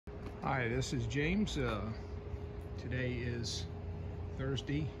Hi, this is James. Today is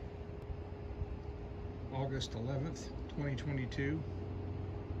Thursday, August 11th, 2022.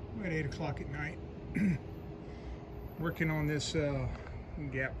 We're at 8 o'clock at night. Working on this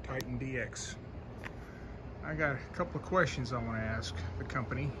Gap Titan DX. I got a couple of questions I want to ask the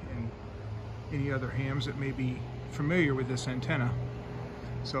company and any other hams that may be familiar with this antenna.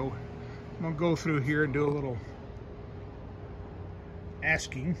 So I'm going to go through here and do a little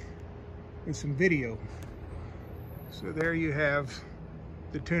asking with some video. So there you have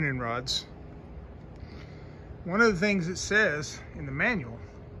the tuning rods. One of the things it says in the manual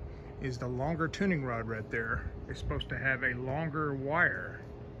is the longer tuning rod right there is supposed to have a longer wire.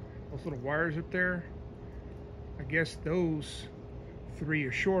 Those little wires up there, I guess those three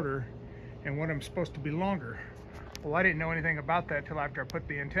are shorter and one of them is supposed to be longer. Well, I didn't know anything about that till after I put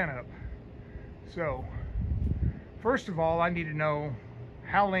the antenna up. So first of all, I need to know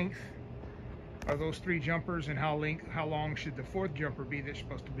how length are those three jumpers and how long should the fourth jumper be that's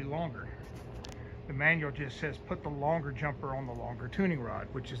supposed to be longer. The manual just says put the longer jumper on the longer tuning rod,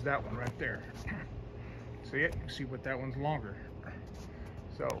 which is that one right there. So yeah, you can see what that one's longer.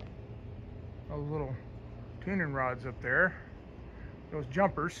 So those little tuning rods up there, those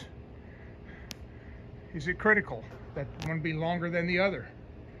jumpers, is it critical that one be longer than the other?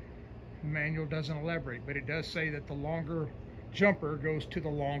 The manual doesn't elaborate, but it does say that the longer jumper goes to the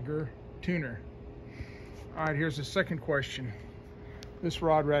longer tuner. All right, here's the second question. This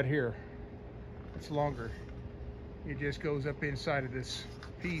rod right here, it's longer. It just goes up inside of this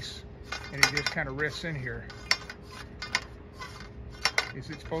piece and it just kind of rests in here. Is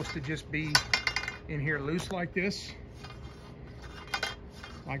it supposed to just be in here loose like this?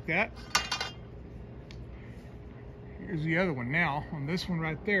 Like that? Here's the other one. Now, on this one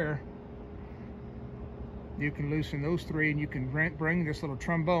right there, you can loosen those three and you can bring this little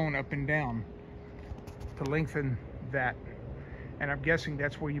trombone up and down to lengthen that. And I'm guessing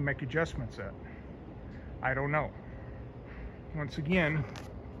that's where you make adjustments at. I don't know. Once again,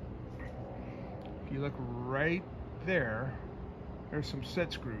 if you look right there, there's some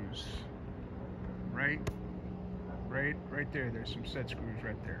set screws. Right there, there's some set screws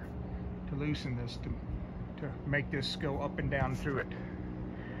right there to loosen this, to make this go up and down through it.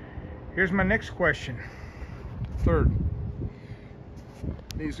 Here's my next question. Third,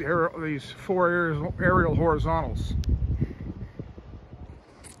 these four aerial horizontals.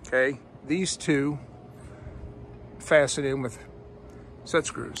 Okay, these two fasten in with set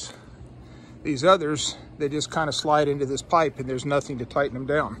screws. These others, they just kind of slide into this pipe and there's nothing to tighten them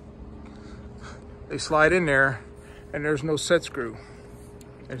down. They slide in there and there's no set screw.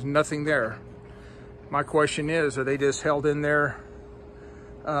 There's nothing there. My question is, are they just held in there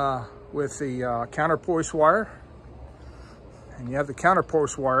with the counterpoise wire? And you have the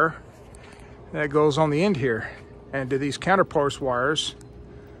counterpoise wire that goes on the end here. And do these counterpoise wires,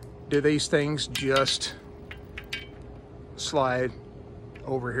 do these things just slide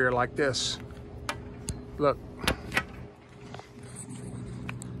over here like this? Look.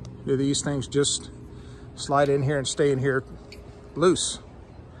 Do these things just slide in here and stay in here loose?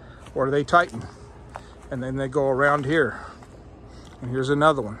 Or do they tighten? And then they go around here. And here's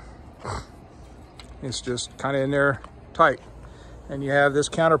another one. It's just kind of in there tight. And you have this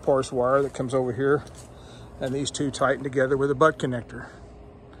counterpoise wire that comes over here, and these two tighten together with a butt connector.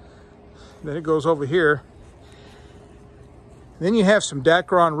 Then it goes over here. Then you have some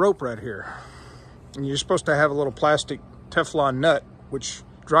Dacron rope right here. And you're supposed to have a little plastic Teflon nut, which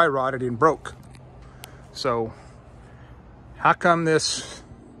dry rotted and broke. So how come this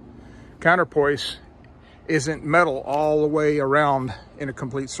counterpoise isn't metal all the way around in a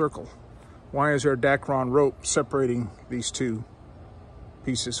complete circle? Why is there a Dacron rope separating these two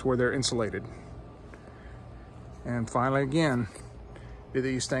pieces where they're insulated? And finally, again, do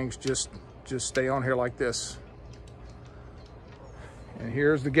these things just stay on here like this? And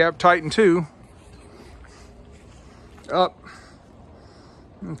here's the Gap Titan 2 up.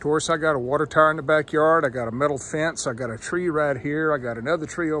 And of course, I got a water tower in the backyard. I got a metal fence. I got a tree right here. I got another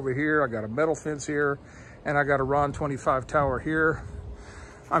tree over here. I got a metal fence here. And I got a RON 25 tower here.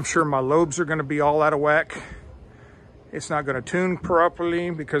 I'm sure my lobes are going to be all out of whack. It's not going to tune properly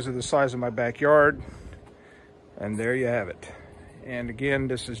because of the size of my backyard. And there you have it. And again,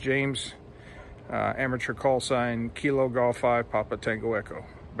 this is James, amateur call sign Kilo Golf 5 Papa Tango Echo,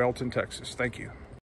 Belton, Texas. Thank you.